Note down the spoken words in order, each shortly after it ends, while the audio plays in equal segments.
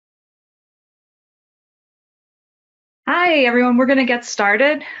Hi, everyone. We're going to get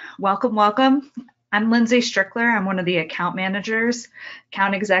started. Welcome, welcome. I'm Lindsay Strickler. I'm one of the account managers,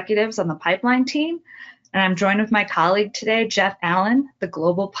 account executives on the pipeline team. And I'm joined with my colleague today, Jeff Allen, the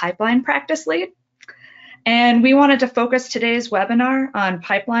global pipeline practice lead. And we wanted to focus today's webinar on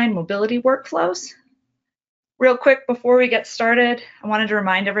pipeline mobility workflows. Real quick, before we get started, I wanted to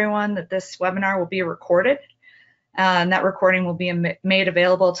remind everyone that this webinar will be recorded. And that recording will be made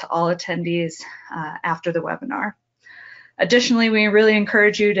available to all attendees after the webinar. Additionally, we really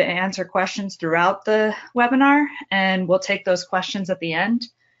encourage you to answer questions throughout the webinar, and we'll take those questions at the end.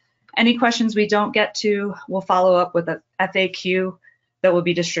 Any questions we don't get to, we'll follow up with a FAQ that will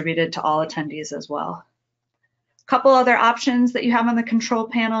be distributed to all attendees as well. A couple other options that you have on the control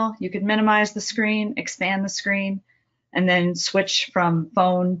panel: you can minimize the screen, expand the screen, and then switch from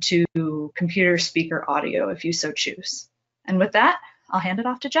phone to computer speaker audio if you so choose. And with that, I'll hand it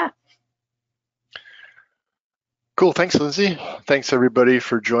off to Jeff. Cool, thanks Lindsay. Thanks everybody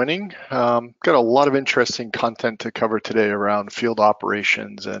for joining. Got a lot of interesting content to cover today around field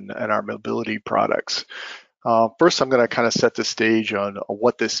operations and our mobility products. First, I'm going to kind of set the stage on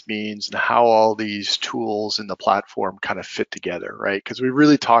what this means and how all these tools in the platform kind of fit together, right? Because we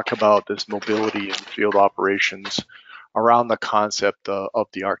really talk about this mobility and field operations around the concept of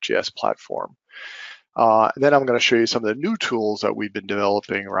the ArcGIS platform. And then I'm going to show you some of the new tools that we've been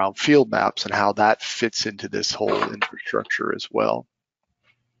developing around field maps and how that fits into this whole infrastructure as well.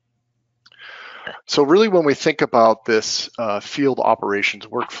 So really, when we think about this field operations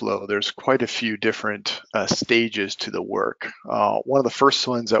workflow, there's quite a few different stages to the work. One of the first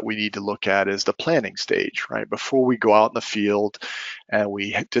ones that we need to look at is the planning stage, right? Before we go out in the field and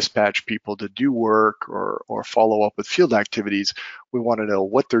we dispatch people to do work or follow up with field activities, we want to know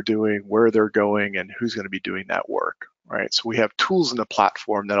what they're doing, where they're going, and who's going to be doing that work. Right, so we have tools in the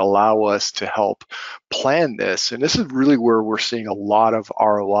platform that allow us to help plan this, and this is really where we're seeing a lot of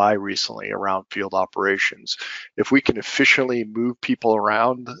ROI recently around field operations. If we can efficiently move people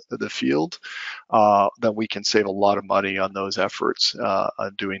around the field, then we can save a lot of money on those efforts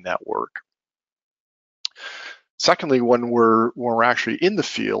on doing that work. Secondly, when we're actually in the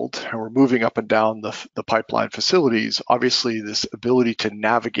field and we're moving up and down the pipeline facilities, obviously this ability to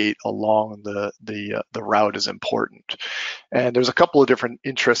navigate along the route is important. And there's a couple of different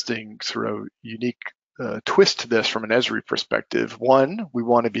interesting sort of unique twist to this from an Esri perspective. One, we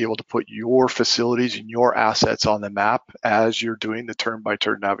want to be able to put your facilities and your assets on the map as you're doing the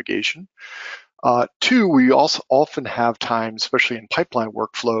turn-by-turn navigation. Two, we also often have times, especially in pipeline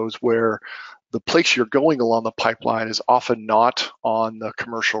workflows, where the place you're going along the pipeline is often not on the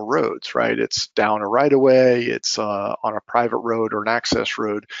commercial roads, right? It's down a right of way, it's on a private road or an access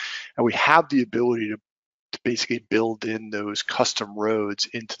road, and we have the ability to basically build in those custom roads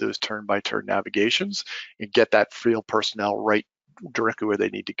into those turn-by-turn navigations and get that field personnel right directly where they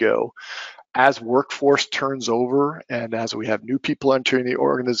need to go. As workforce turns over and as we have new people entering the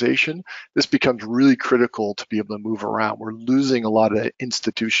organization, this becomes really critical to be able to move around. We're losing a lot of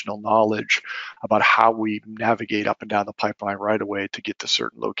institutional knowledge about how we navigate up and down the pipeline right away to get to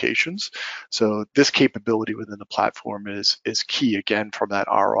certain locations. So this capability within the platform is key, again, from that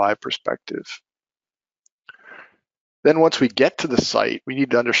ROI perspective. Then once we get to the site, we need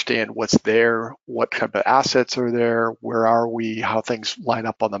to understand what's there, what kind of assets are there, where are we, how things line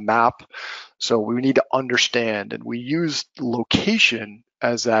up on the map. So we need to understand, and we use location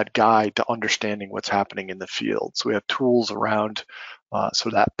as that guide to understanding what's happening in the field. So we have tools around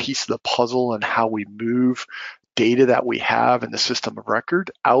so that piece of the puzzle and how we move data that we have in the system of record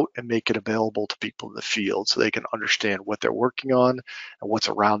out and make it available to people in the field so they can understand what they're working on and what's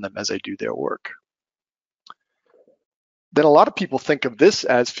around them as they do their work. Then a lot of people think of this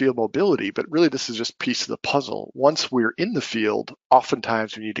as field mobility, but really this is just a piece of the puzzle. Once we're in the field,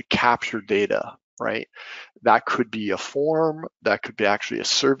 oftentimes we need to capture data, right? That could be a form, that could be actually a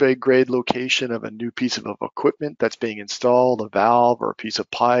survey grade location of a new piece of equipment that's being installed, a valve or a piece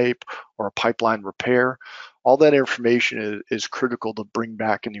of pipe or a pipeline repair. All that information is critical to bring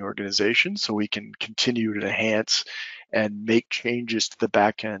back in the organization so we can continue to enhance and make changes to the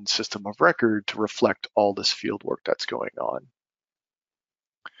back-end system of record to reflect all this field work that's going on.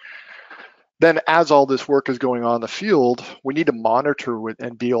 Then as all this work is going on in the field, we need to monitor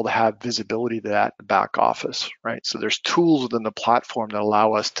and be able to have visibility to that in the back office, right? So there's tools within the platform that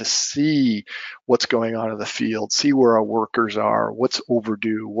allow us to see what's going on in the field, see where our workers are, what's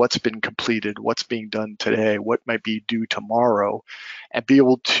overdue, what's been completed, what's being done today, what might be due tomorrow, and be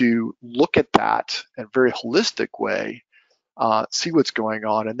able to look at that in a very holistic way, see what's going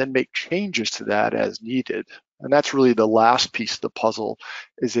on, and then make changes to that as needed. And that's really the last piece of the puzzle,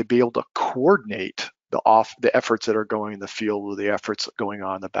 is to be able to coordinate the efforts that are going in the field with the efforts going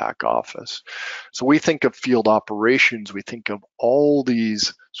on in the back office. So we think of field operations, we think of all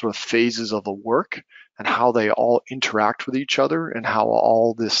these sort of phases of the work and how they all interact with each other and how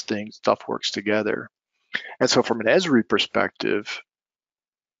all this stuff works together. And so from an Esri perspective,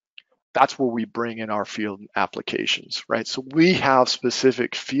 that's where we bring in our field applications, right? So we have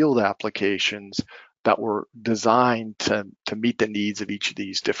specific field applications that were designed to meet the needs of each of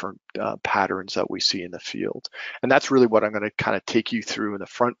these different patterns that we see in the field. And that's really what I'm going to kind of take you through in the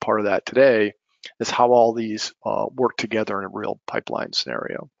front part of that today, is how all these work together in a real pipeline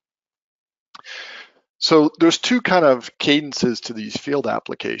scenario. So there's two kind of cadences to these field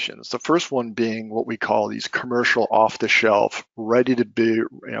applications. The first one being what we call these commercial off-the-shelf, ready to be,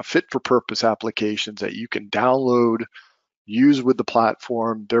 fit for purpose applications that you can download, use with the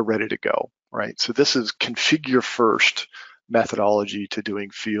platform, they're ready to go, right? So this is configure first methodology to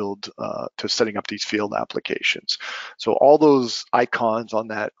doing to setting up these field applications. So all those icons on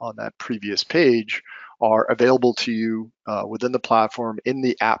that previous page are available to you within the platform in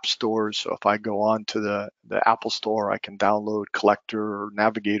the app stores. So if I go on to the Apple Store, I can download Collector or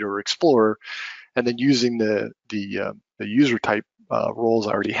Navigator or Explorer, and then using the user type roles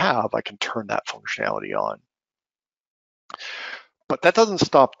I already have, I can turn that functionality on. But that doesn't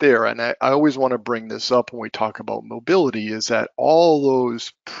stop there, and I always want to bring this up when we talk about mobility, is that all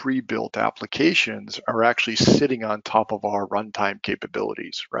those pre-built applications are actually sitting on top of our runtime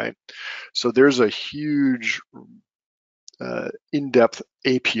capabilities, right? So there's a huge in-depth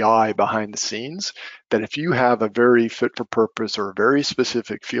API behind the scenes that if you have a very fit for purpose or a very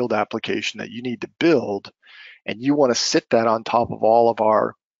specific field application that you need to build, and you want to sit that on top of all of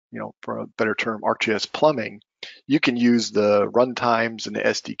our, for a better term, ArcGIS plumbing, you can use the runtimes and the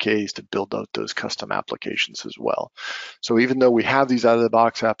SDKs to build out those custom applications as well. So even though we have these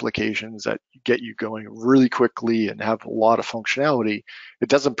out-of-the-box applications that get you going really quickly and have a lot of functionality, it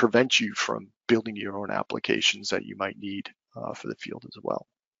doesn't prevent you from building your own applications that you might need for the field as well.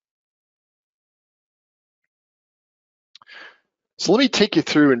 So let me take you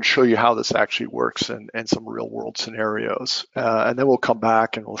through and show you how this actually works in some real world scenarios. And then we'll come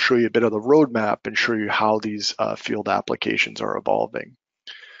back and we'll show you a bit of the roadmap and show you how these field applications are evolving.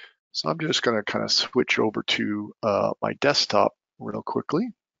 So I'm just going to kind of switch over to my desktop real quickly.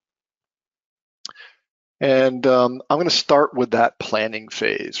 And I'm going to start with that planning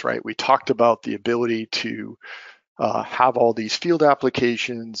phase, right? We talked about the ability to have all these field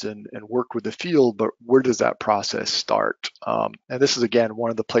applications and work with the field, but where does that process start? And this is, again, one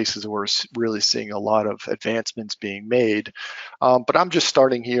of the places where we're really seeing a lot of advancements being made. But I'm just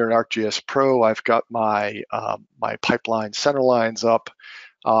starting here in ArcGIS Pro. I've got my pipeline center lines up.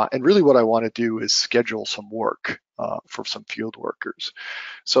 And really what I want to do is schedule some work for some field workers.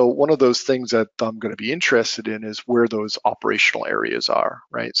 So one of those things that I'm going to be interested in is where those operational areas are,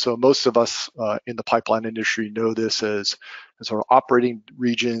 right? So most of us in the pipeline industry know this as our operating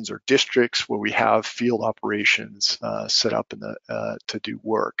regions or districts where we have field operations set up to do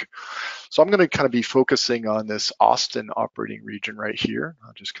work. So I'm going to kind of be focusing on this Austin operating region right here.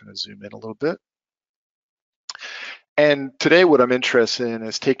 I'll just kind of zoom in a little bit. And today what I'm interested in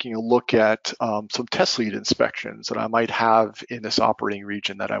is taking a look at some test lead inspections that I might have in this operating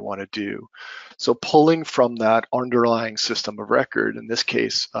region that I want to do. So pulling from that underlying system of record, in this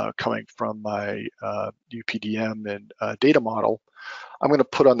case coming from my UPDM and data model, I'm going to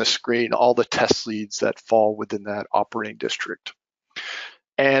put on the screen all the test leads that fall within that operating district.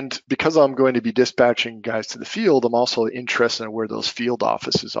 And because I'm going to be dispatching guys to the field, I'm also interested in where those field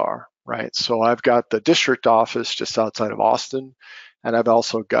offices are, right? So I've got the district office just outside of Austin, and I've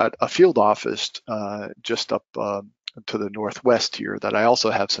also got a field office just up to the northwest here that I also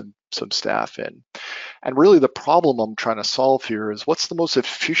have some staff in. And really the problem I'm trying to solve here is what's the most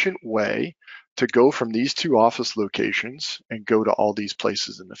efficient way to go from these two office locations and go to all these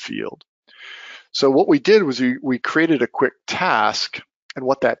places in the field. So what we did was we created a quick task. And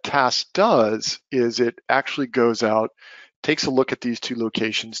what that task does is it actually goes out, takes a look at these two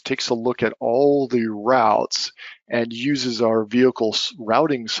locations, takes a look at all the routes, and uses our vehicle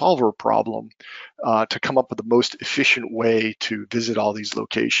routing solver problem to come up with the most efficient way to visit all these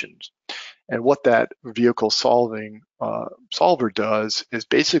locations. And what that vehicle solver does is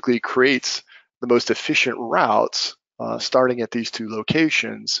basically creates the most efficient routes starting at these two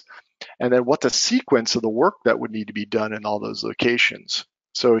locations, and then what the sequence of the work that would need to be done in all those locations.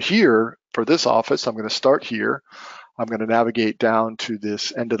 So here, for this office, I'm going to start here. I'm going to navigate down to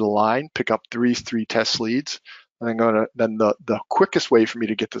this end of the line, pick up three test leads, and then the quickest way for me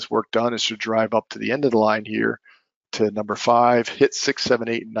to get this work done is to drive up to the end of the line here, to number 5, hit 6, 7,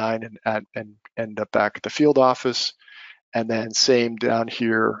 8, and 9, and end up back at the field office. And then same down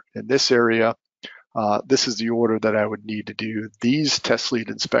here in this area. This is the order that I would need to do these test lead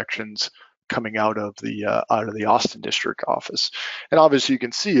inspections coming out of the Austin district office. And obviously you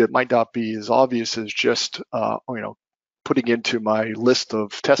can see it might not be as obvious as just putting into my list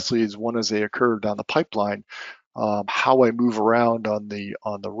of test leads one as they occur down the pipeline. How I move around on the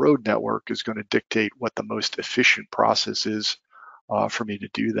road network is going to dictate what the most efficient process is for me to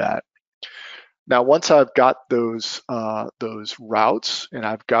do that. Now, once I've got those routes and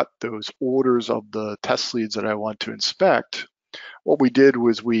I've got those orders of the test leads that I want to inspect, what we did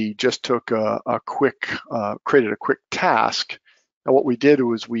was we just took created a quick task. And what we did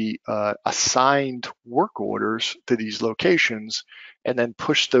was we assigned work orders to these locations and then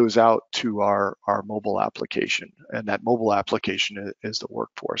pushed those out to our mobile application. And that mobile application is the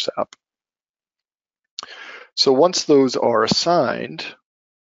Workforce app. So once those are assigned,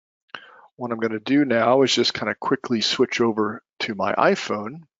 what I'm going to do now is just kind of quickly switch over to my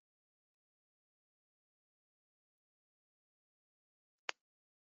iPhone.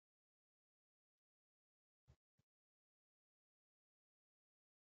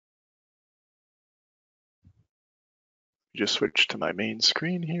 Just switch to my main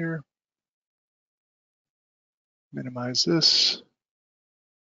screen here. Minimize this.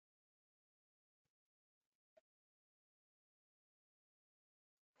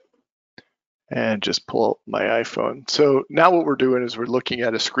 And just pull up my iPhone. So now what we're doing is we're looking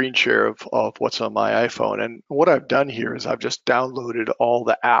at a screen share of what's on my iPhone. And what I've done here is I've just downloaded all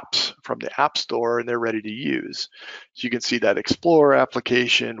the apps from the App Store and they're ready to use. So you can see that Explorer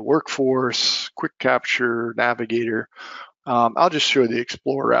application, Workforce, Quick Capture, Navigator. I'll just show the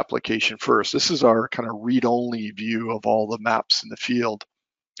Explorer application first. This is our kind of read-only view of all the maps in the field.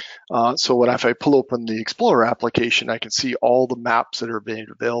 So if I pull open the Explorer application, I can see all the maps that are made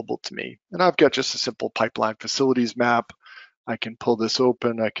available to me. And I've got just a simple pipeline facilities map. I can pull this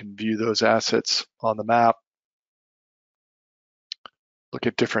open. I can view those assets on the map. Look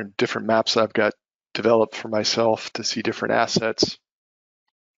at different maps I've got developed for myself to see different assets.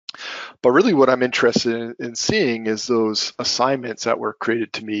 But really what I'm interested in seeing is those assignments that were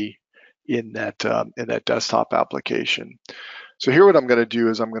created to me in that desktop application. So here what I'm going to do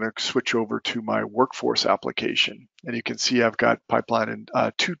is I'm going to switch over to my Workforce application. And you can see I've got pipeline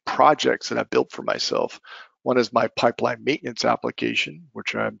and 2 projects that I've built for myself. One is my pipeline maintenance application,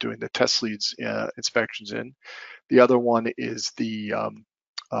 which I'm doing the test leads inspections in. The other one is the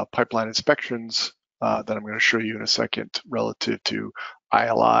pipeline inspections that I'm going to show you in a second relative to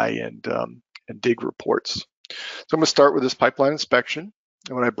ILI and dig reports. So I'm going to start with this pipeline inspection.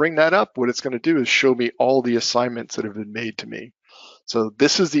 And when I bring that up, what it's going to do is show me all the assignments that have been made to me. So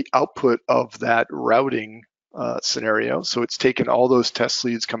this is the output of that routing scenario. So it's taken all those test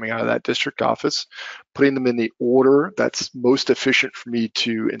leads coming out of that district office, putting them in the order that's most efficient for me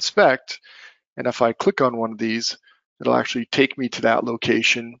to inspect. And if I click on one of these, it'll actually take me to that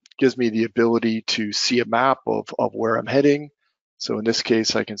location, gives me the ability to see a map of where I'm heading. So in this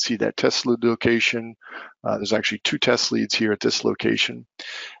case, I can see that test lead location. There's actually 2 test leads here at this location.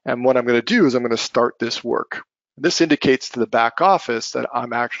 And what I'm going to do is I'm going to start this work. This indicates to the back office that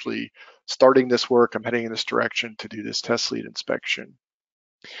I'm actually starting this work. I'm heading in this direction to do this test lead inspection.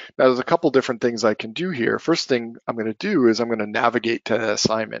 Now, there's a couple different things I can do here. First thing I'm going to do is I'm going to navigate to that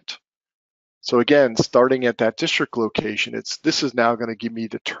assignment. So again, starting at that district location, this is now going to give me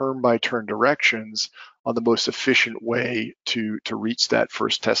the turn-by-turn directions on the most efficient way to reach that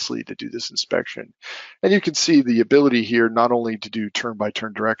first test lead to do this inspection. And you can see the ability here not only to do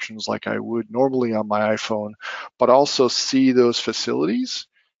turn-by-turn directions like I would normally on my iPhone, but also see those facilities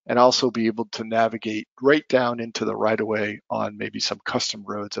and also be able to navigate right down into the right-of-way on maybe some custom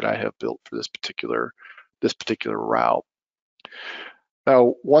roads that I have built for this particular route.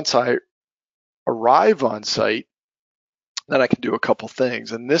 Now, once I arrive on site, then I can do a couple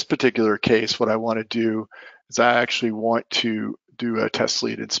things. In this particular case, what I want to do is I actually want to do a test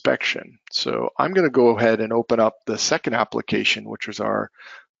lead inspection. So I'm going to go ahead and open up the second application, which is our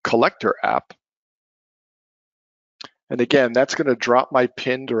collector app. And again, that's going to drop my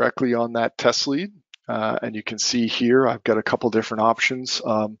pin directly on that test lead. And you can see here, I've got a couple different options.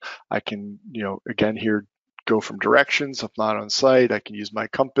 I can, again here, go from directions. If not on site, I can use my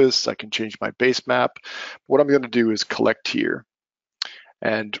compass. I can change my base map. What I'm going to do is collect here.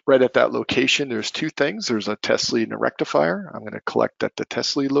 And right at that location, there's 2 things. There's a test lead and a rectifier. I'm going to collect at the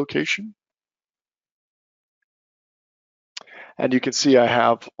test lead location. And you can see I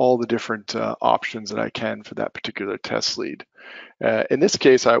have all the different options that I can for that particular test lead. In this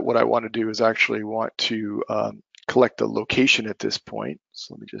case, what I want to do is actually want to collect the location at this point.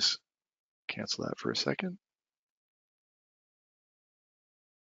 So let me just cancel that for a second.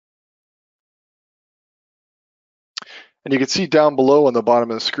 And you can see down below on the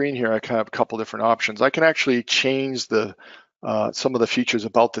bottom of the screen here, I kind of have a couple different options. I can actually change the some of the features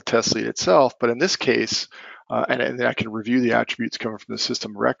about the test lead itself, but in this case, and I can review the attributes coming from the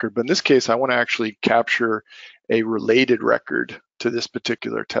system record, but in this case, I want to actually capture a related record to this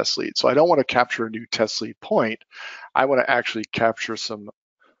particular test lead. So I don't want to capture a new test lead point. I want to actually capture some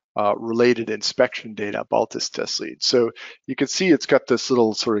related inspection data about this test lead. So you can see it's got this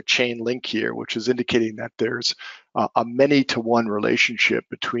little sort of chain link here, which is indicating that there's a many-to-one relationship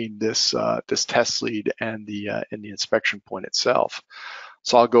between this this test lead and the inspection point itself.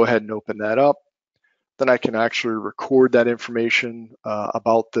 So I'll go ahead and open that up. Then I can actually record that information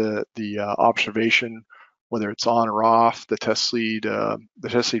about the observation, whether it's on or off, the test lead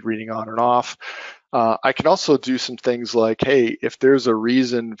reading on and off. I can also do some things like, hey, if there's a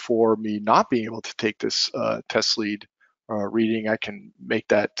reason for me not being able to take this test lead reading, I can make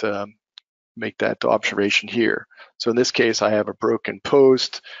that observation here. So in this case, I have a broken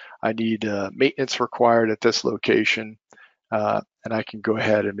post. I need maintenance required at this location. And I can go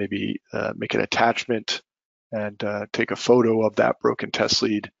ahead and maybe make an attachment and take a photo of that broken test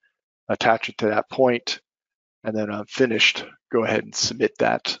lead, attach it to that point, and then I'm finished, go ahead and submit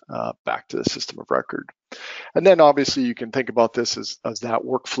that back to the system of record. And then obviously you can think about this as that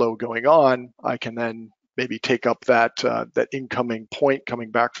workflow going on. I can then maybe take up that incoming point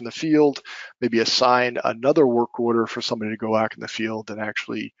coming back from the field, maybe assign another work order for somebody to go back in the field and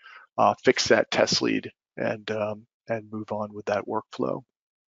actually fix that test lead and move on with that workflow.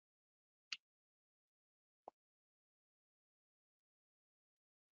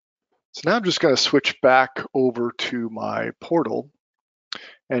 So now I'm just going to switch back over to my portal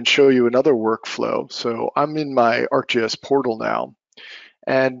and show you another workflow. So I'm in my ArcGIS portal now,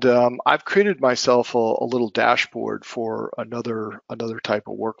 and I've created myself a little dashboard for another type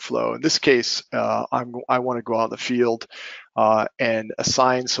of workflow. In this case, I want to go out in the field and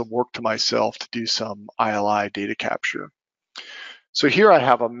assign some work to myself to do some ILI data capture. So here I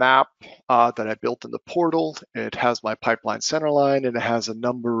have a map that I built in the portal. It has my pipeline center line, and it has a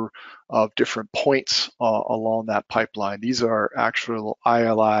number of different points along that pipeline. These are actual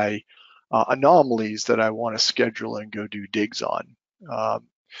ILI anomalies that I want to schedule and go do digs on.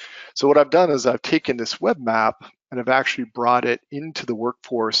 So what I've done is I've taken this web map and I've actually brought it into the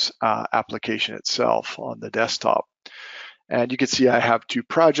Workforce application itself on the desktop. And you can see I have two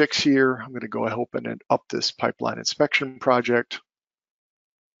projects here. I'm going to go ahead and open up this pipeline inspection project.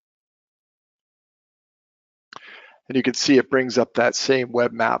 And you can see it brings up that same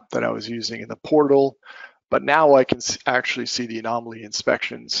web map that I was using in the portal, but now I can actually see the anomaly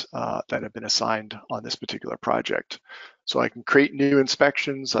inspections that have been assigned on this particular project. So I can create new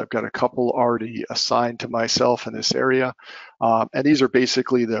inspections. I've got a couple already assigned to myself in this area. And these are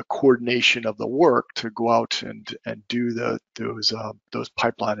basically the coordination of the work to go out and do those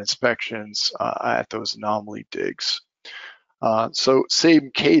pipeline inspections at those anomaly digs. So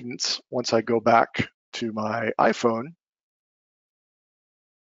same cadence once I go back to my iPhone.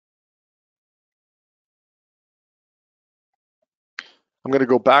 I'm going to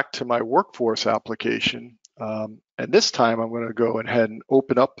go back to my Workforce application, and this time I'm going to go ahead and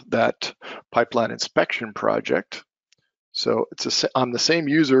open up that pipeline inspection project. So I'm the same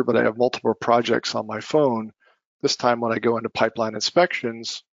user, but I have multiple projects on my phone. This time when I go into pipeline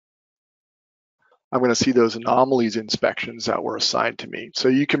inspections, I'm going to see those anomalies inspections that were assigned to me. So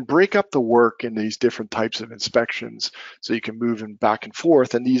you can break up the work in these different types of inspections so you can move them back and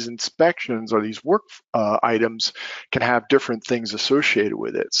forth. And these inspections or these work items can have different things associated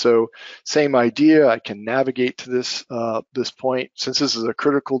with it. So same idea, I can navigate to this, this point. Since this is a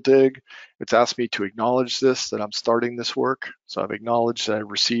critical dig, it's asked me to acknowledge this, that I'm starting this work. So I've acknowledged that I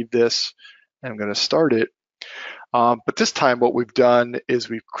received this and I'm going to start it. But this time what we've done is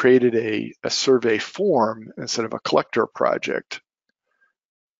we've created a survey form instead of a collector project.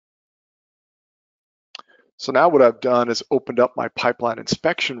 So now what I've done is opened up my pipeline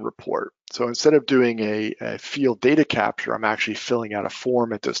inspection report. So instead of doing a field data capture, I'm actually filling out a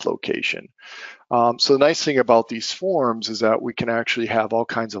form at this location. So the nice thing about these forms is that we can actually have all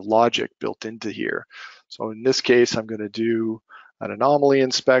kinds of logic built into here. So in this case, I'm going to do an anomaly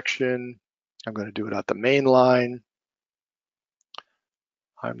inspection. I'm going to do it at the main line.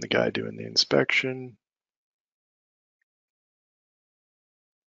 I'm the guy doing the inspection.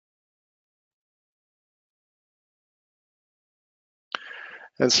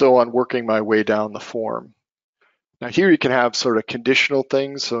 And so on, working my way down the form. Now here you can have sort of conditional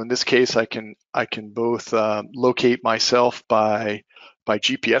things. So in this case, I can both locate myself by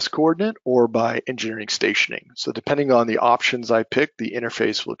GPS coordinate or by engineering stationing. So depending on the options I pick, the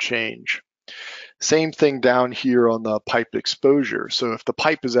interface will change. Same thing down here on the pipe exposure. So if the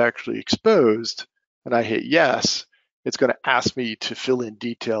pipe is actually exposed and I hit yes, it's going to ask me to fill in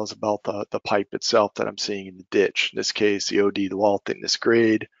details about the pipe itself that I'm seeing in the ditch. In this case, the OD, the wall thickness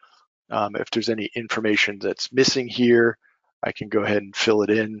grade. If there's any information that's missing here, I can go ahead and fill it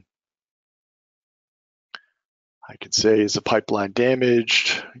in. I can say, is the pipeline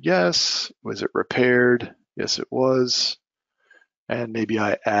damaged? Yes. Was it repaired? Yes, it was. And maybe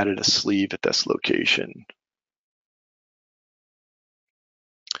I added a sleeve at this location.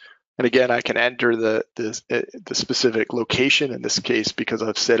 And again, I can enter the specific location, in this case, because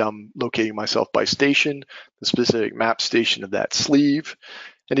I've said I'm locating myself by station, the specific map station of that sleeve.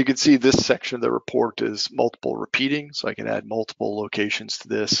 And you can see this section of the report is multiple repeating, so I can add multiple locations to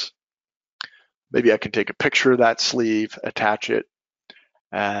this. Maybe I can take a picture of that sleeve, attach it,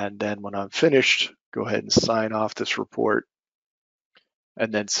 and then when I'm finished, go ahead and sign off this report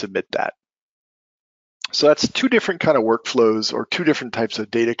and then submit that. So that's two different kind of workflows or two different types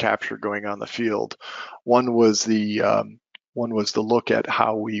of data capture going on in the field. One was the look at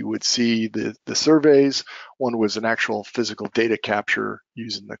how we would see the surveys. One was an actual physical data capture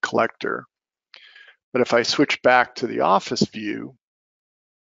using the collector. But if I switch back to the office view,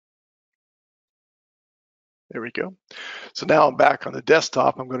 there we go. So now I'm back on the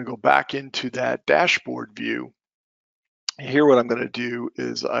desktop. I'm going to go back into that dashboard view. Here what I'm going to do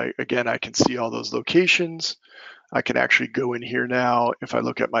is I can see all those locations. I can actually go in here now. If I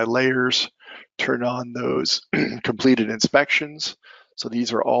look at my layers, turn on those completed inspections. So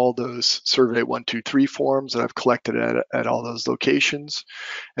these are all those survey 1, 2, 3 forms that I've collected at all those locations.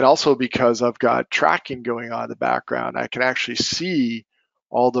 And also because I've got tracking going on in the background, I can actually see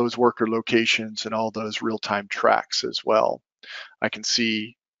all those worker locations and all those real-time tracks as well. I can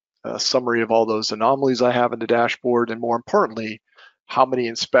see a summary of all those anomalies I have in the dashboard, and more importantly, how many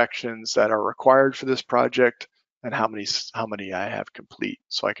inspections that are required for this project and how many I have complete.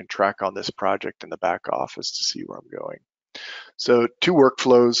 So I can track on this project in the back office to see where I'm going. So two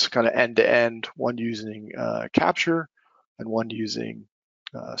workflows, kind of end to end, one using capture and one using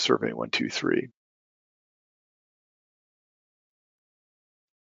survey 1, 2, 3.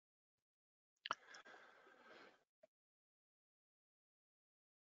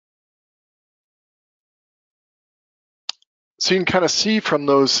 So you can kind of see from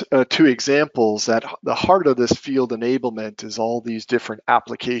those two examples that the heart of this field enablement is all these different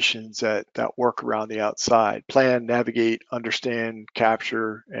applications that work around the outside: plan, navigate, understand,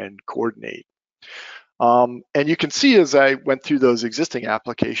 capture, and coordinate. And you can see as I went through those existing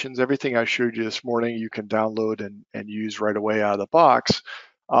applications, everything I showed you this morning, you can download and use right away out of the box.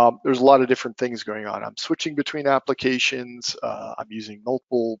 There's a lot of different things going on. I'm switching between applications. I'm using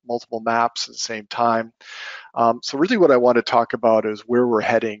multiple maps at the same time. So really what I want to talk about is where we're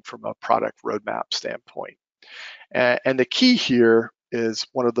heading from a product roadmap standpoint. And the key here is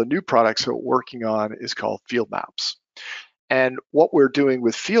one of the new products that we're working on is called field maps. And what we're doing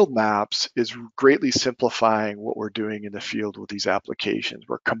with field maps is greatly simplifying what we're doing in the field with these applications.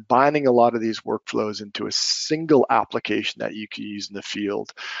 We're combining a lot of these workflows into a single application that you can use in the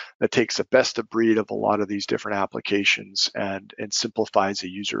field that takes the best of breed of a lot of these different applications and simplifies the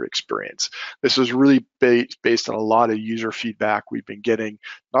user experience. This is really based on a lot of user feedback we've been getting,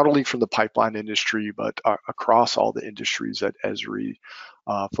 not only from the pipeline industry, but across all the industries that Esri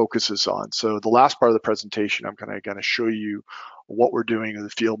focuses on. So the last part of the presentation, I'm going to show you what we're doing in the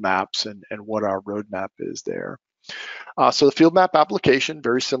field maps and what our roadmap is there. So the field map application,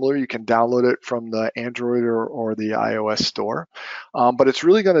 very similar. You can download it from the Android or the iOS store, but it's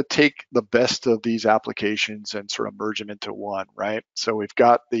really going to take the best of these applications and sort of merge them into one, right? So we've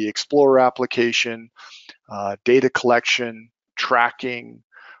got the Explorer application, data collection, tracking,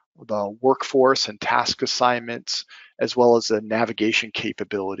 the workforce and task assignments, as well as the navigation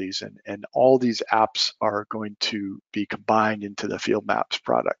capabilities. And all these apps are going to be combined into the Field Maps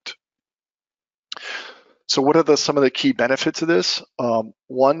product. So what are some of the key benefits of this?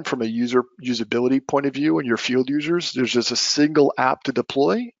 One, from a usability point of view and your field users, there's just a single app to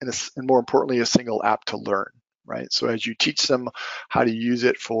deploy and more importantly, a single app to learn. Right. So as you teach them how to use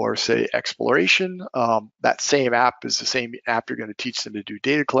it for, say, exploration, that same app is the same app you're going to teach them to do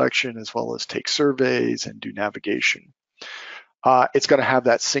data collection as well as take surveys and do navigation. it's going to have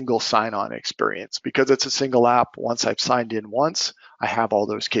that single sign-on experience. Because it's a single app, once I've signed in once, I have all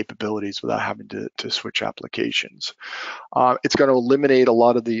those capabilities without having to switch applications. It's going to eliminate a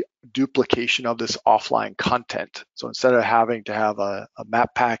lot of the duplication of this offline content. So instead of having to have a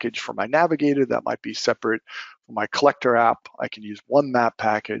map package for my navigator that might be separate from my collector app, I can use one map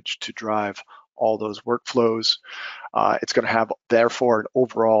package to drive all those workflows. It's going to have, therefore, an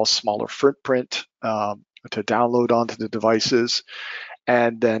overall smaller footprint to download onto the devices.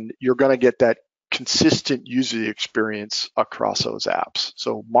 And then you're going to get that consistent user experience across those apps.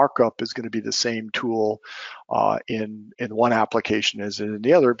 So markup is going to be the same tool in one application as in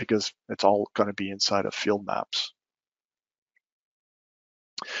the other, because it's all going to be inside of field maps.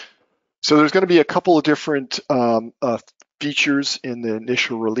 So there's going to be a couple of different features in the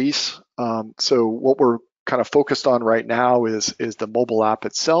initial release. So what we're kind of focused on right now is the mobile app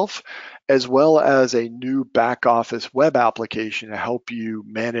itself, as well as a new back office web application to help you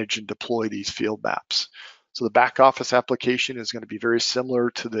manage and deploy these field maps. So the back office application is going to be very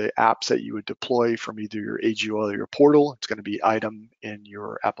similar to the apps that you would deploy from either your ArcGIS or your portal. It's going to be item in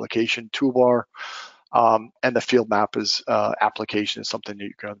your application toolbar. And the field map application is something that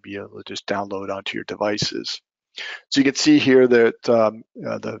you're going to be able to just download onto your devices. So you can see here that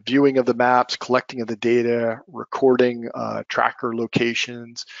the viewing of the maps, collecting of the data, recording tracker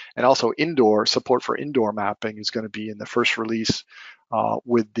locations, and also indoor support for indoor mapping is going to be in the first release,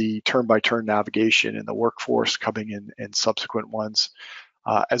 with the turn-by-turn navigation and the workforce coming in subsequent ones.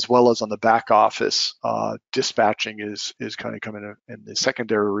 As well as on the back office, dispatching is kind of coming in the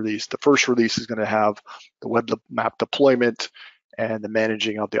secondary release. The first release is going to have the web map deployment and the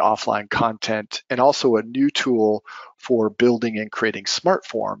managing of the offline content, and also a new tool for building and creating smart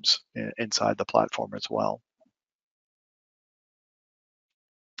forms inside the platform as well.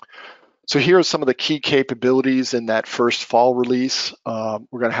 So here are some of the key capabilities in that first fall release. We're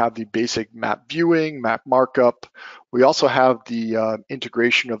going to have the basic map viewing, map markup. We also have the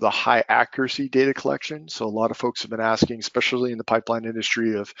integration of the high accuracy data collection. So a lot of folks have been asking, especially in the pipeline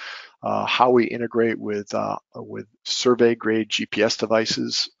industry, of how we integrate with survey grade GPS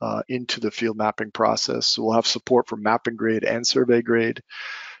devices into the field mapping process. So we'll have support for mapping grade and survey grade.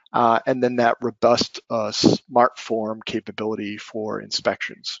 And then that robust smart form capability for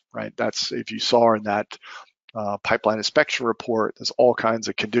inspections, right? That's, if you saw in that pipeline inspection report, there's all kinds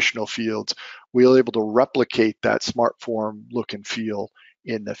of conditional fields. We were able to replicate that smart form look and feel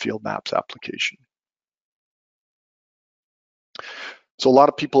in the field maps application. So a lot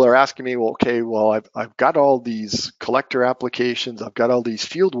of people are asking me, well, okay, well, I've got all these collector applications, I've got all these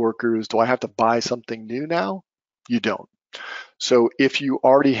field workers, do I have to buy something new now? You don't. So if you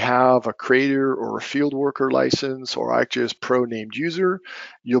already have a creator or a field worker license or ArcGIS Pro named user,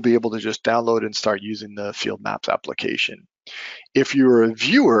 you'll be able to just download and start using the field maps application. If you're a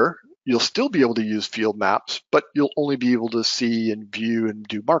viewer, you'll still be able to use field maps, but you'll only be able to see and view and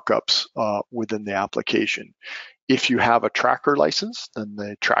do markups within the application. If you have a tracker license, then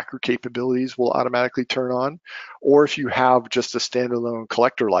the tracker capabilities will automatically turn on. Or if you have just a standalone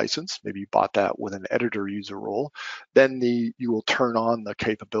collector license, maybe you bought that with an editor user role, then you will turn on the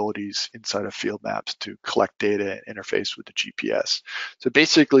capabilities inside of field maps to collect data and interface with the GPS. So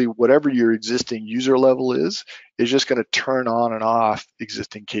basically, whatever your existing user level is just going to turn on and off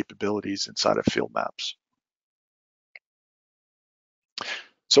existing capabilities inside of field maps.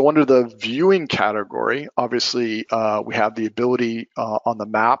 So under the viewing category, obviously, we have the ability on the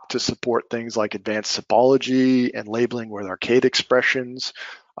map to support things like advanced typology and labeling with arcade expressions.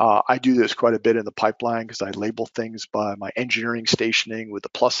 I do this quite a bit in the pipeline because I label things by my engineering stationing with the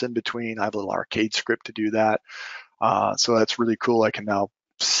plus in between. I have a little arcade script to do that. So that's really cool. I can now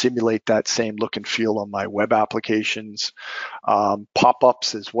simulate that same look and feel on my web applications.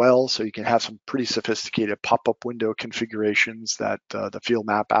 Pop-ups as well, so you can have some pretty sophisticated pop-up window configurations that the field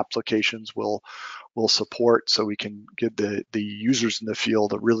map applications will support, so we can give the users in the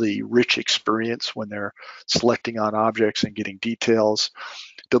field a really rich experience when they're selecting on objects and getting details.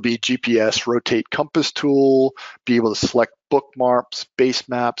 There'll be GPS rotate compass tool, be able to select bookmarks, base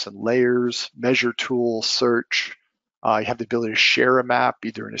maps and layers, measure tool, search. You have the ability to share a map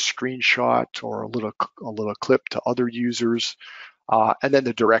either in a screenshot or a little clip to other users, and then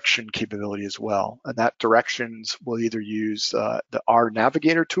the direction capability as well. And that directions will either use the R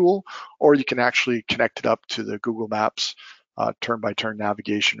Navigator tool, or you can actually connect it up to the Google Maps turn-by-turn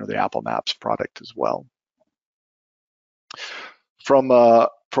navigation or the Apple Maps product as well. From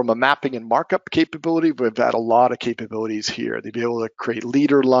a mapping and markup capability, we've had a lot of capabilities here. They'd be able to create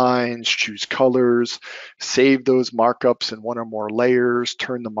leader lines, choose colors, save those markups in one or more layers,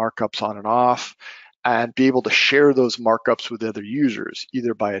 turn the markups on and off, and be able to share those markups with other users,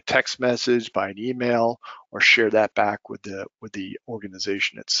 either by a text message, by an email, or share that back with the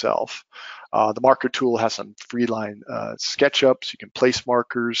organization itself. The marker tool has some freeline SketchUps. You can place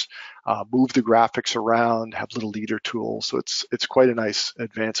markers, move the graphics around, have little leader tools. So it's quite a nice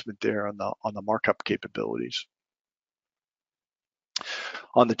advancement there on the markup capabilities.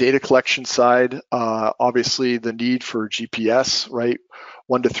 On the data collection side, obviously the need for GPS, right?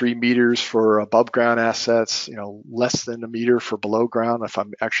 1 to 3 meters for above ground assets, less than a meter for below ground. If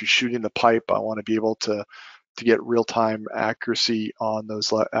I'm actually shooting the pipe, I want to be able to get real-time accuracy on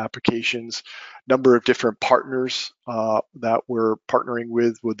those applications. Number of different partners that we're partnering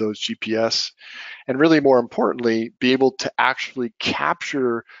with those GPS, and really more importantly, be able to actually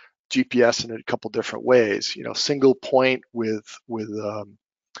capture GPS in a couple different ways. Single point with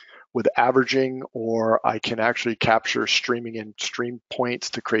averaging, or I can actually capture streaming and stream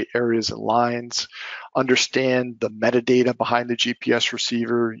points to create areas and lines, understand the metadata behind the GPS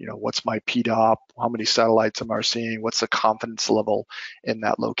receiver, what's my PDOP, how many satellites am I seeing, what's the confidence level in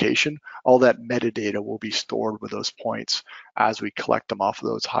that location. All that metadata will be stored with those points as we collect them off of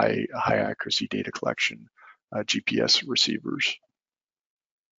those high accuracy data collection GPS receivers.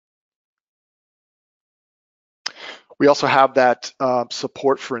 We also have that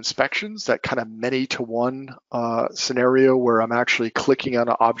support for inspections, that kind of many-to-one scenario where I'm actually clicking on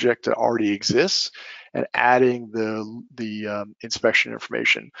an object that already exists and adding the inspection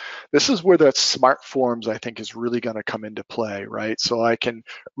information. This is where that smart forms, I think, is really going to come into play, right? So I can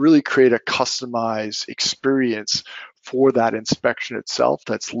really create a customized experience for that inspection itself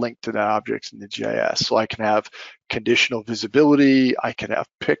that's linked to that object in the GIS. So I can have conditional visibility, I can have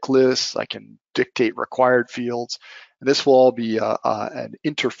pick lists, I can dictate required fields, and this will all be an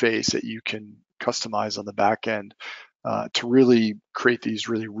interface that you can customize on the back end to really create these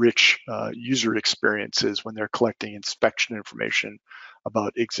really rich user experiences when they're collecting inspection information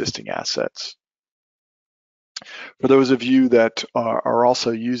about existing assets. For those of you that are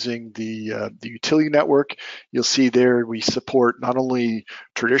also using the utility network, you'll see there we support not only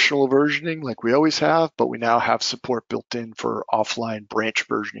traditional versioning like we always have, but we now have support built in for offline branch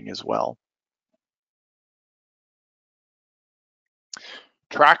versioning as well.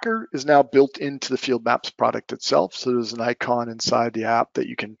 Tracker is now built into the Field Maps product itself. So there's an icon inside the app that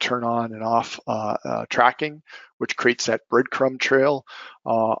you can turn on and off tracking, which creates that breadcrumb trail.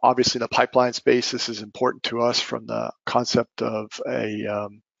 Obviously, in the pipeline space, this is important to us from the concept of a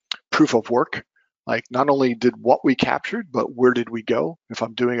proof of work. Like not only did what we captured, but where did we go? If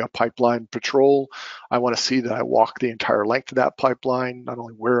I'm doing a pipeline patrol, I want to see that I walk the entire length of that pipeline, not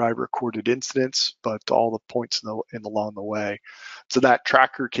only where I recorded incidents, but all the points along the way. So that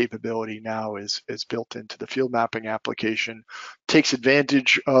tracker capability now is built into the field mapping application, takes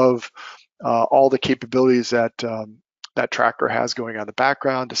advantage of all the capabilities that that tracker has going on in the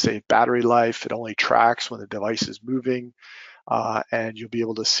background to save battery life. It only tracks when the device is moving. And you'll be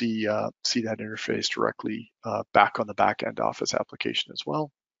able to see that interface directly back on the back-end Office application as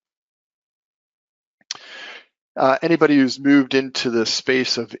well. Anybody who's moved into the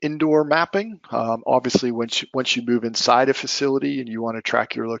space of indoor mapping, obviously once you move inside a facility and you want to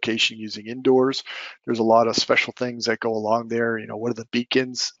track your location using indoors, there's a lot of special things that go along there. What are the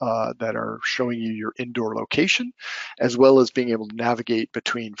beacons that are showing you your indoor location, as well as being able to navigate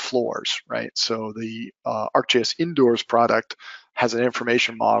between floors, right? So the ArcGIS Indoors product has an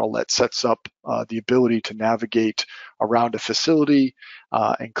information model that sets up the ability to navigate around a facility,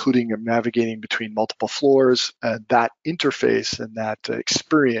 including navigating between multiple floors. And that interface and that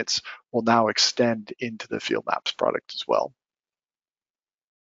experience will now extend into the Field Maps product as well.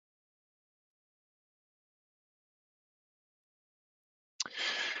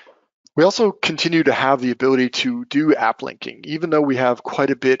 We also continue to have the ability to do app linking. Even though we have quite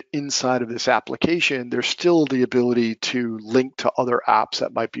a bit inside of this application, there's still the ability to link to other apps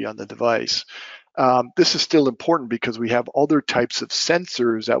that might be on the device. This is still important because we have other types of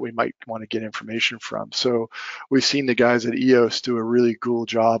sensors that we might want to get information from. So we've seen the guys at EOS do a really cool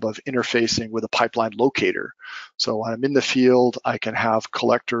job of interfacing with a pipeline locator. So when I'm in the field, I can have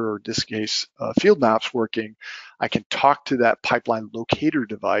collector, or in this case, field maps working. I can talk to that pipeline locator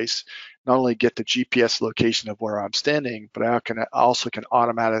device, not only get the GPS location of where I'm standing, but I also can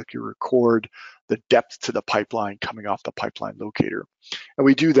automatically record the depth to the pipeline coming off the pipeline locator. And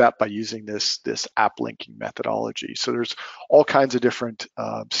we do that by using this app linking methodology. So there's all kinds of different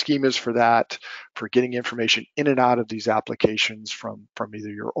schemas for that, for getting information in and out of these applications from either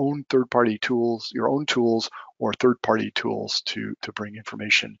your own third-party tools, or third-party tools to bring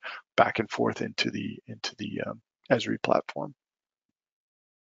information back and forth into the Esri platform.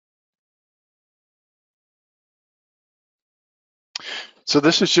 So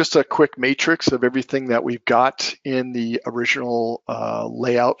this is just a quick matrix of everything that we've got in the original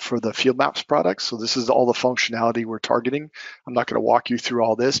layout for the field maps product. So this is all the functionality we're targeting. I'm not going to walk you through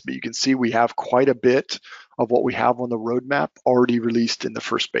all this, but you can see we have quite a bit of what we have on the roadmap already released in the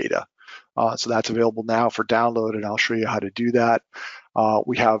first beta. So that's available now for download, and I'll show you how to do that.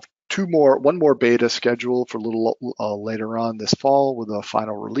 We have one more beta scheduled for a little later on this fall with a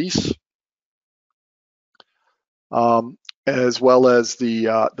final release. As well as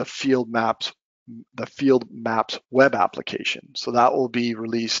the field maps web application. So that will be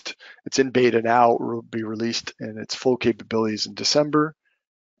released. It's in beta now. It will be released in its full capabilities in December,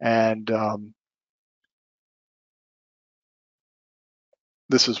 and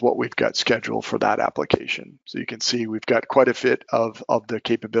this is what we've got scheduled for that application. So you can see we've got quite a bit of the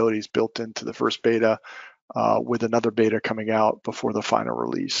capabilities built into the first beta, with another beta coming out before the final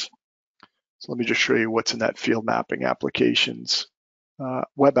release. So let me just show you what's in that field mapping applications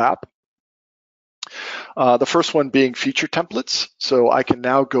web app. The first one being feature templates. So I can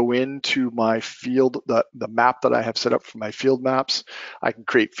now go into my field, the map that I have set up for my field maps. I can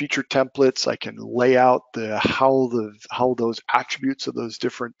create feature templates. I can lay out how those attributes of those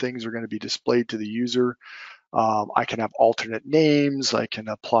different things are going to be displayed to the user. I can have alternate names. I can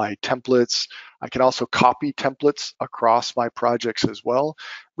apply templates. I can also copy templates across my projects as well.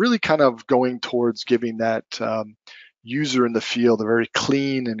 Really kind of going towards giving that user in the field a very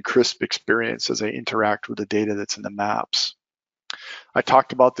clean and crisp experience as they interact with the data that's in the maps. I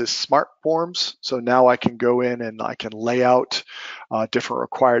talked about this smart forms, so now I can go in and I can lay out different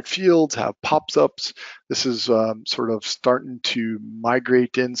required fields, have pops-ups. This is sort of starting to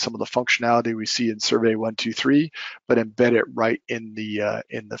migrate in some of the functionality we see in Survey 123, but embed it right in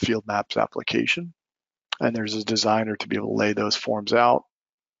the field maps application. And there's a designer to be able to lay those forms out.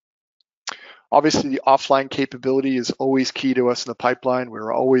 Obviously, the offline capability is always key to us in the pipeline.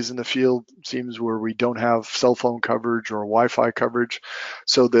 We're always in the field, seems where we don't have cell phone coverage or Wi-Fi coverage.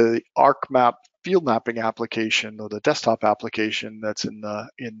 So the ArcMap field mapping application, or the desktop application that's in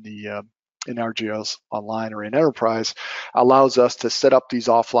ArcGIS Online or in Enterprise, allows us to set up these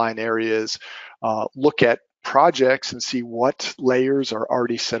offline areas, look at projects and see what layers are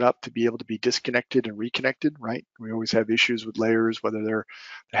already set up to be able to be disconnected and reconnected, right? We always have issues with layers, whether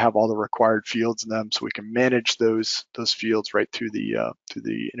they have all the required fields in them, so we can manage those fields right through the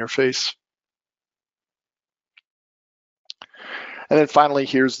interface. And then finally,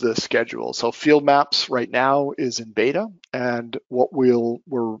 here's the schedule. So field maps right now is in beta, and what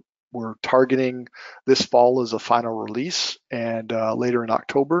we're targeting this fall as a final release, and later in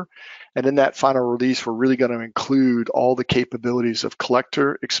October. And in that final release, we're really going to include all the capabilities of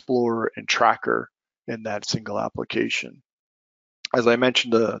Collector, Explorer, and Tracker in that single application. As I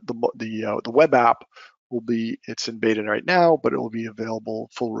mentioned, the web app it's in beta right now, but it will be available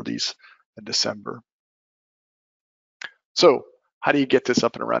full release in December. So how do you get this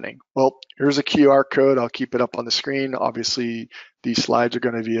up and running? Well, here's a QR code. I'll keep it up on the screen. Obviously, these slides are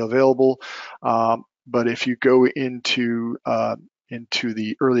going to be available, but if you go into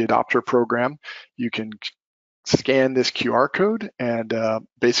the early adopter program, you can scan this QR code and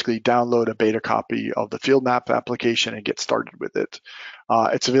basically download a beta copy of the field map application and get started with it.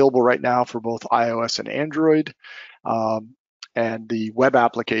 It's available right now for both iOS and Android, and the web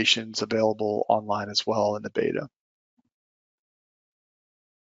application is available online as well in the beta.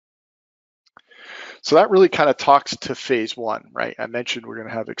 So that really kind of talks to phase one, right? I mentioned we're going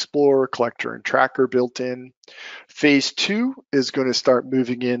to have Explorer, Collector, and Tracker built in. Phase two is going to start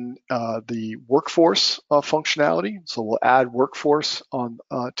moving in the workforce functionality. So we'll add workforce on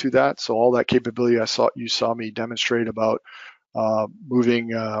to that. So all that capability you saw me demonstrate about moving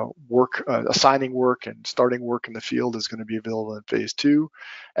work, assigning work and starting work in the field is going to be available in phase two.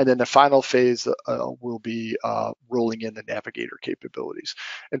 And then the final phase will be rolling in the navigator capabilities.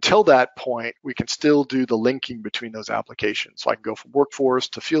 Until that point, we can still do the linking between those applications. So I can go from workforce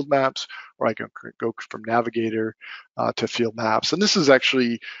to field maps, or I can go from navigator to field maps. And this is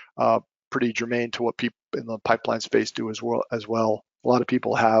actually pretty germane to what people in the pipeline space do as well. A lot of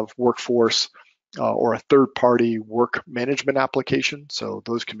people have workforce or a third-party work management application. So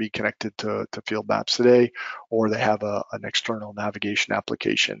those can be connected to field maps today, or they have an external navigation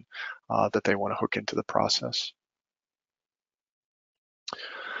application that they want to hook into the process.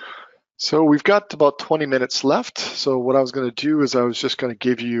 So we've got about 20 minutes left. So what I was going to do is I was just going to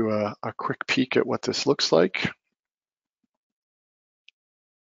give you a quick peek at what this looks like.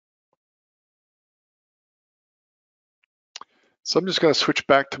 So I'm just going to switch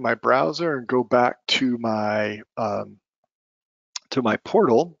back to my browser and go back to my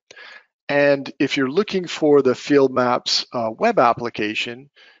portal. And if you're looking for the Field Maps web application,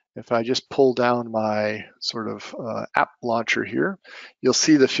 if I just pull down my sort of app launcher here, you'll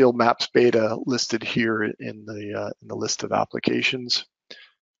see the Field Maps beta listed here in the list of applications.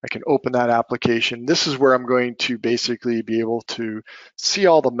 I can open that application. This is where I'm going to basically be able to see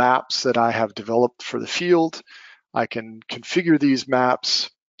all the maps that I have developed for the field. I can configure these maps,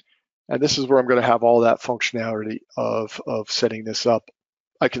 and this is where I'm going to have all that functionality of setting this up.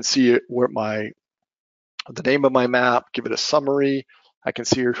 I can see it where the name of my map, give it a summary. I can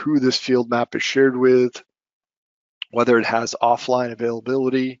see who this field map is shared with, whether it has offline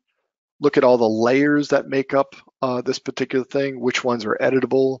availability, look at all the layers that make up this particular thing, which ones are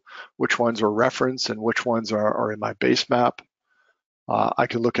editable, which ones are referenced, and which ones are in my base map. I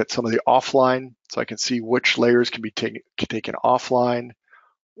can look at some of the offline, so I can see which layers can be taken offline.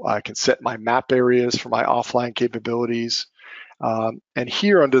 I can set my map areas for my offline capabilities. And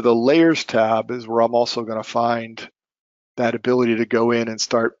here under the Layers tab is where I'm also going to find that ability to go in and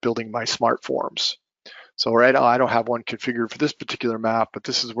start building my smart forms. So right now I don't have one configured for this particular map, but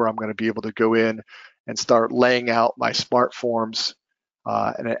this is where I'm going to be able to go in and start laying out my smart forms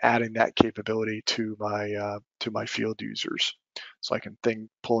and adding that capability to my field users. So I can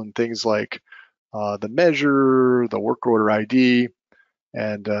pull in things like the measure, the work order ID,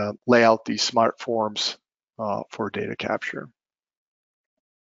 and lay out these smart forms for data capture.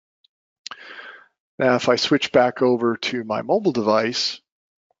 Now, if I switch back over to my mobile device,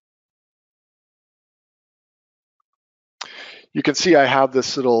 you can see I have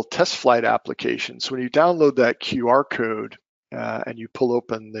this little test flight application. So when you download that QR code and you pull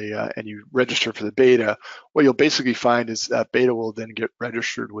open and you register for the beta, what you'll basically find is that beta will then get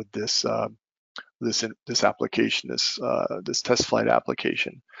registered with this application, this test flight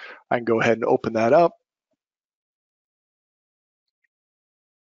application. I can go ahead and open that up.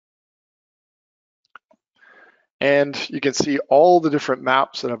 And you can see all the different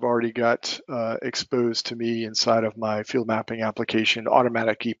maps that I've already got exposed to me inside of my field mapping application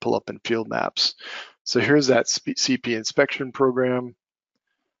automatically pull up in field maps. So here's that CP inspection program.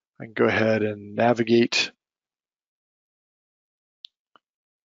 I can go ahead and navigate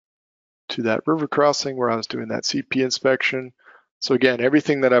to that river crossing where I was doing that CP inspection. So again,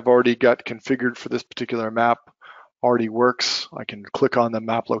 everything that I've already got configured for this particular map already works. I can click on the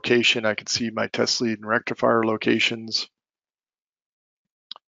map location. I can see my test lead and rectifier locations.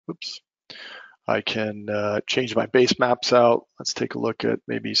 Oops. I can change my base maps out. Let's take a look at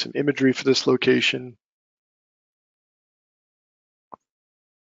maybe some imagery for this location.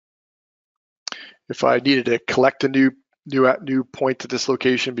 If I needed to collect a new point to this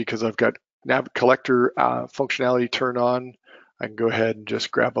location because I've got nav collector functionality turned on, I can go ahead and just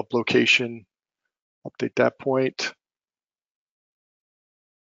grab up location, update that point.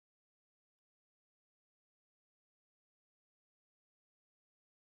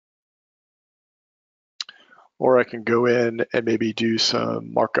 Or I can go in and maybe do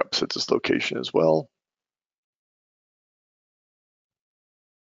some markups at this location as well.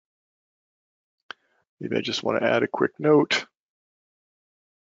 Maybe I just want to add a quick note.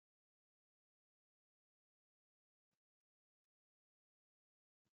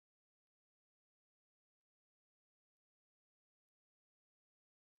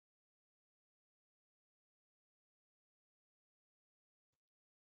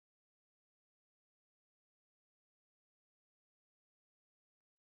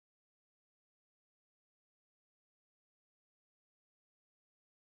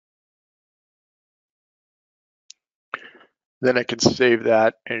 Then I can save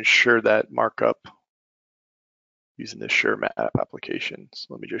that and share that markup using the share map application. So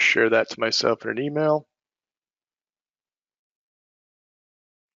let me just share that to myself in an email.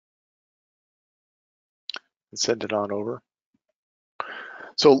 And send it on over.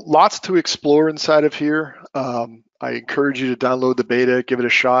 So lots to explore inside of here. I encourage you to download the beta, give it a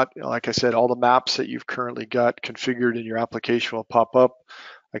shot. Like I said, all the maps that you've currently got configured in your application will pop up.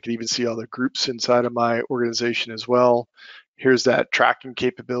 I can even see all the groups inside of my organization as well. Here's that tracking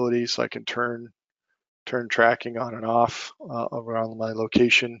capability, so I can turn tracking on and off around my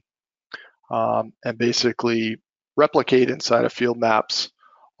location, and basically replicate inside of field maps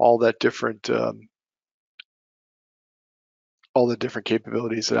all the different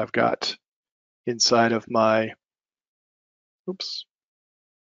capabilities that I've got inside of my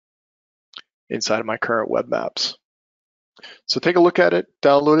current web maps. So take a look at it,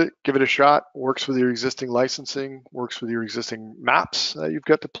 download it, give it a shot. Works with your existing licensing, works with your existing maps that you've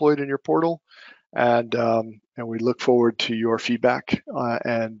got deployed in your portal, and we look forward to your feedback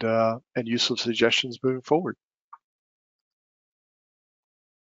and useful suggestions moving forward.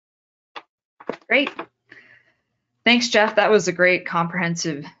 Great. Thanks, Jeff. That was a great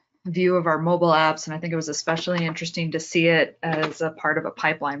comprehensive view of our mobile apps, and I think it was especially interesting to see it as a part of a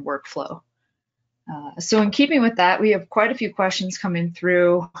pipeline workflow. So in keeping with that, we have quite a few questions coming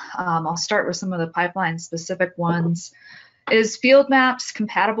through. I'll start with some of the pipeline specific ones. Is Field Maps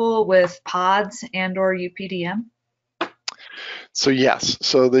compatible with pods and or UPDM? So yes,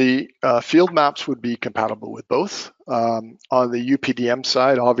 so the field maps would be compatible with both. On the UPDM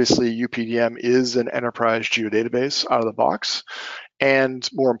side, obviously UPDM is an enterprise geodatabase out of the box. And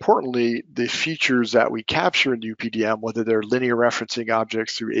more importantly, the features that we capture in UPDM, whether they're linear referencing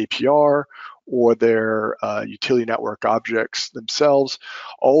objects through APR or they're utility network objects themselves,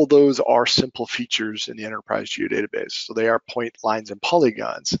 all those are simple features in the enterprise geodatabase. So they are point, lines, and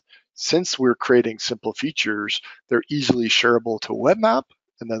polygons. Since we're creating simple features, they're easily shareable to a web map,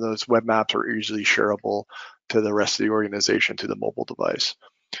 and then those web maps are easily shareable to the rest of the organization, to the mobile device.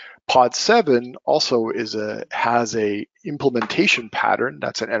 Pod 7 also has a implementation pattern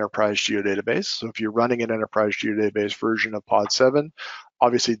that's an enterprise geodatabase. So if you're running an enterprise geodatabase version of Pod 7,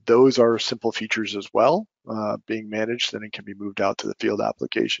 obviously those are simple features as well, being managed, then it can be moved out to the field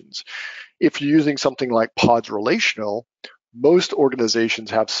applications. If you're using something like Pods Relational, most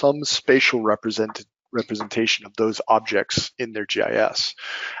organizations have some spatial representation of those objects in their GIS.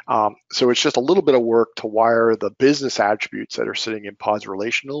 So it's just a little bit of work to wire the business attributes that are sitting in Pods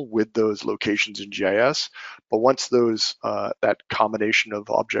Relational with those locations in GIS. But once those that combination of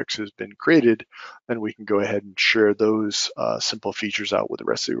objects has been created, then we can go ahead and share those simple features out with the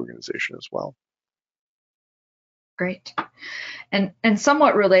rest of the organization as well. Great. And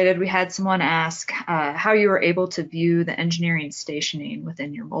somewhat related, we had someone ask how you were able to view the engineering stationing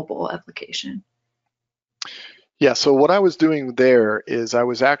within your mobile application. Yeah, so what I was doing there is I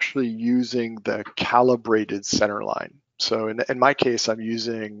was actually using the calibrated center line. So in my case, I'm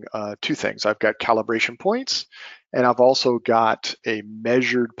using two things. I've got calibration points, and I've also got a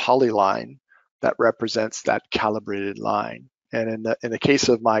measured polyline that represents that calibrated line. And in the case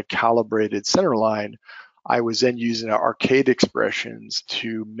of my calibrated center line, I was then using arcade expressions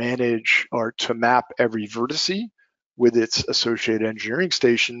to manage or to map every vertice with its associated engineering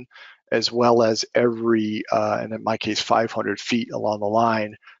station, as well as every, and in my case, 500 feet along the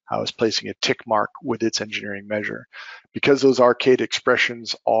line, I was placing a tick mark with its engineering measure. Because those arcade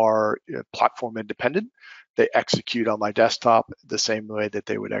expressions are platform independent, they execute on my desktop the same way that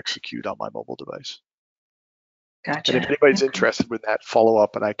they would execute on my mobile device. Gotcha. And if anybody's interested with that, follow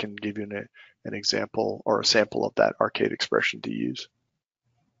up and I can give you an example or a sample of that arcade expression to use.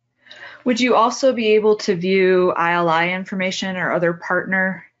 Would you also be able to view ILI information or other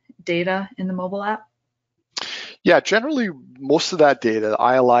partner data in the mobile app? Yeah, generally most of that data,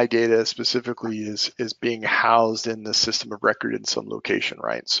 ILI data specifically, is being housed in the system of record in some location,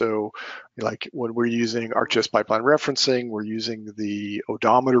 right? So like when we're using ArcGIS pipeline referencing, we're using the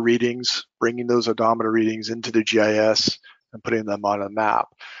odometer readings, bringing those odometer readings into the GIS and putting them on a map.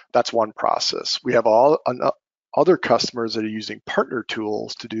 That's one process. We have other customers that are using partner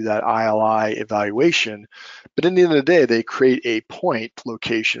tools to do that ILI evaluation, but in the end of the day, they create a point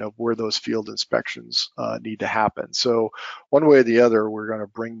location of where those field inspections need to happen. So one way or the other, we're going to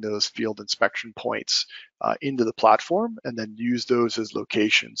bring those field inspection points into the platform and then use those as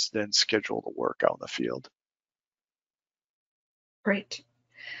locations, then schedule the work out in the field. Great.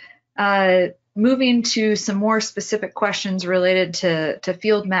 Moving to some more specific questions related to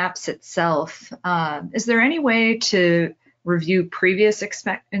field maps itself, is there any way to review previous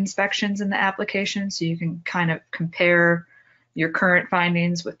inspections in the application so you can kind of compare your current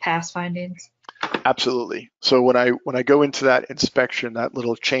findings with past findings? Absolutely. So when I go into that inspection, that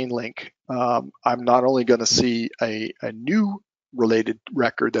little chain link, I'm not only going to see a new related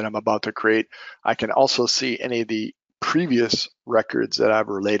record that I'm about to create, I can also see any of the previous records that I've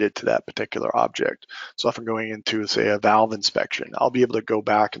related to that particular object. So if I'm going into, say, a valve inspection, I'll be able to go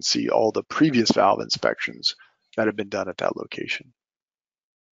back and see all the previous valve inspections that have been done at that location.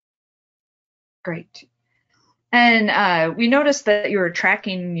 Great. And we noticed that you were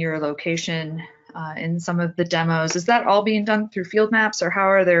tracking your location in some of the demos. Is that all being done through field maps,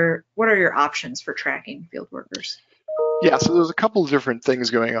 or what are your options for tracking field workers? Yeah, so there's a couple of different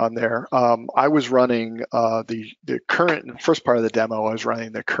things going on there. I was running the current, in the first part of the demo, I was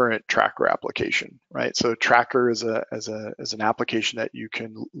running the current tracker application, right? So tracker is an application that you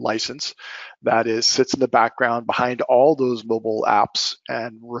can license that sits in the background behind all those mobile apps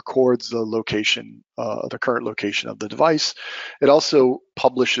and records the location, the current location of the device. It also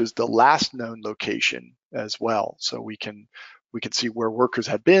publishes the last known location as well, so we can see where workers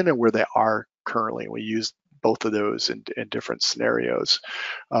have been and where they are currently. We use both of those in different scenarios.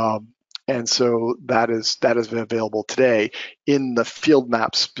 And so that is available today. In the field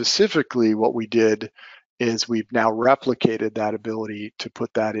map specifically, what we did is we've now replicated that ability to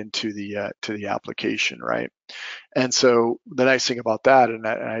put that into the application, right? And so the nice thing about that, and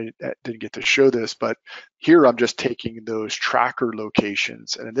I didn't get to show this, but here I'm just taking those tracker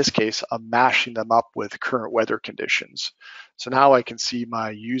locations, and in this case, I'm mashing them up with current weather conditions. So now I can see my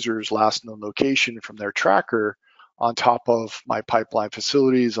user's last known location from their tracker on top of my pipeline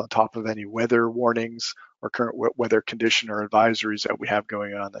facilities, on top of any weather warnings or current weather condition or advisories that we have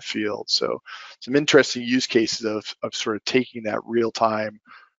going on in the field. So some interesting use cases of sort of taking that real-time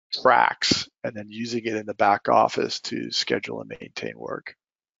tracks and then using it in the back office to schedule and maintain work.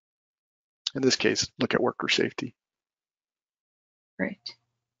 In this case, look at worker safety. Great.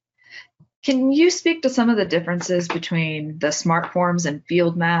 Can you speak to some of the differences between the smart forms and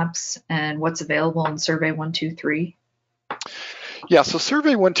field maps and what's available in Survey 123? Yeah, so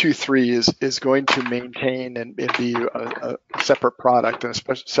Survey 123 is going to maintain and be a separate product and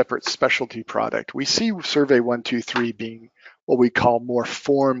a separate specialty product. We see Survey 123 being what we call more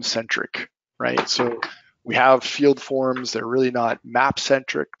form-centric, right? So we have field forms. They're really not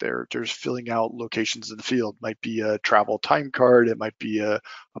map-centric. They're just filling out locations in the field. It might be a travel time card. It might be a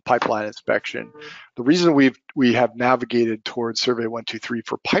pipeline inspection. The reason we have navigated towards Survey 123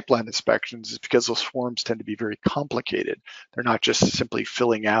 for pipeline inspections is because those forms tend to be very complicated. They're not just simply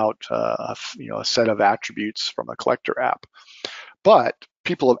filling out a set of attributes from a collector app. But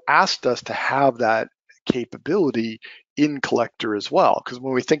people have asked us to have that capability in collector as well, because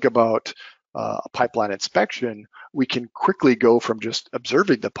when we think about a pipeline inspection, we can quickly go from just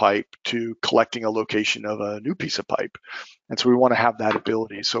observing the pipe to collecting a location of a new piece of pipe. And so we want to have that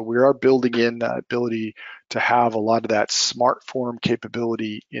ability. So we are building in that ability to have a lot of that smart form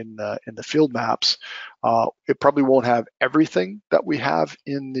capability in the field maps. It probably won't have everything that we have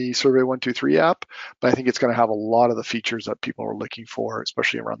in the Survey 123 app, but I think it's going to have a lot of the features that people are looking for,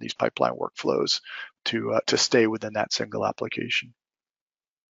 especially around these pipeline workflows, to stay within that single application.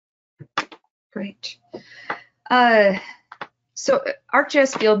 Great. So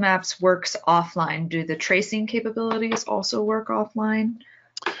ArcGIS Field Maps works offline. Do the tracing capabilities also work offline,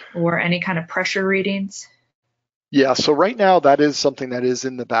 or any kind of pressure readings? Yeah, so right now that is something that is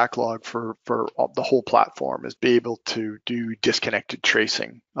in the backlog for the whole platform, is be able to do disconnected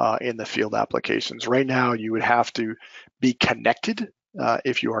tracing in the field applications. Right now you would have to be connected.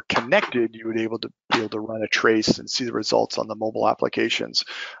 If you are connected, you would be able to run a trace and see the results on the mobile applications.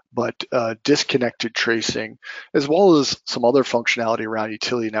 But disconnected tracing, as well as some other functionality around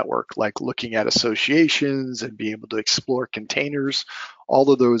utility network, like looking at associations and being able to explore containers, all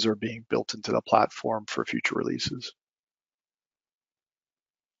of those are being built into the platform for future releases.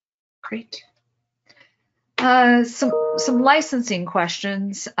 Great. Some licensing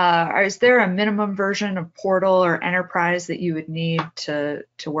questions. Is there a minimum version of Portal or Enterprise that you would need to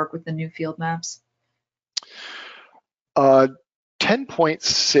work with the new field maps?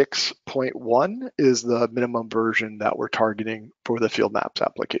 10.6.1 is the minimum version that we're targeting for the field maps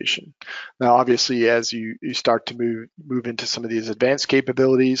application. Now, obviously, as you start to move into some of these advanced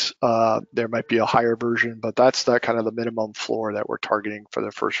capabilities, there might be a higher version, but that's the kind of the minimum floor that we're targeting for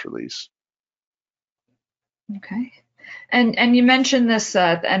the first release. Okay. And you mentioned this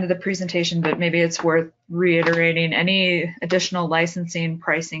at the end of the presentation, but maybe it's worth reiterating. Any additional licensing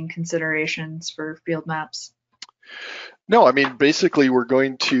pricing considerations for field maps? No, I mean, basically we're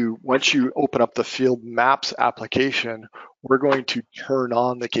going to, once you open up the field maps application, we're going to turn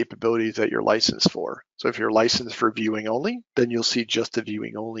on the capabilities that you're licensed for. So if you're licensed for viewing only, then you'll see just the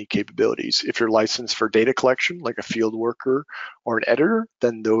viewing only capabilities. If you're licensed for data collection, like a field worker or an editor,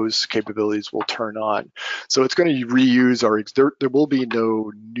 then those capabilities will turn on. So it's going to reuse there will be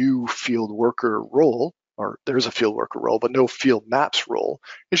no new field worker role, or there's a field worker role, but no field maps role.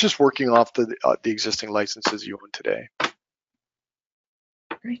 It's just working off the existing licenses you own today.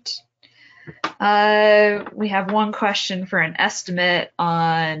 Great. We have one question for an estimate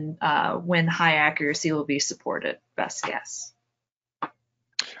on when high accuracy will be supported. Best guess.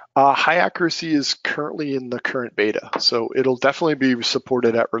 High accuracy is currently in the current beta, so it'll definitely be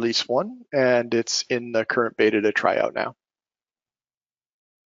supported at release 1, and it's in the current beta to try out now.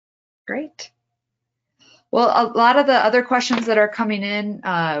 Great. Well, a lot of the other questions that are coming in,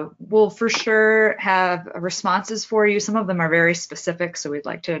 we'll for sure have responses for you. Some of them are very specific, so we'd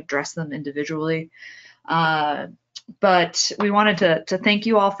like to address them individually. But we wanted to thank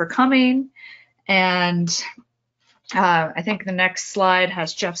you all for coming. And I think the next slide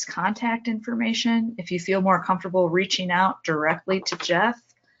has Jeff's contact information. If you feel more comfortable reaching out directly to Jeff,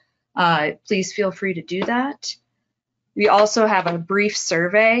 please feel free to do that. We also have a brief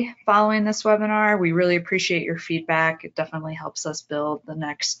survey following this webinar. We really appreciate your feedback. It definitely helps us build the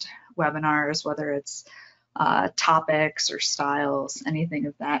next webinars, whether it's topics or styles, anything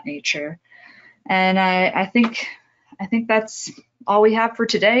of that nature. And I think that's all we have for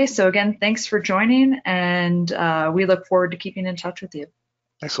today. So again, thanks for joining, and we look forward to keeping in touch with you.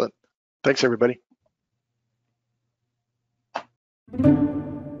 Excellent. Thanks, everybody.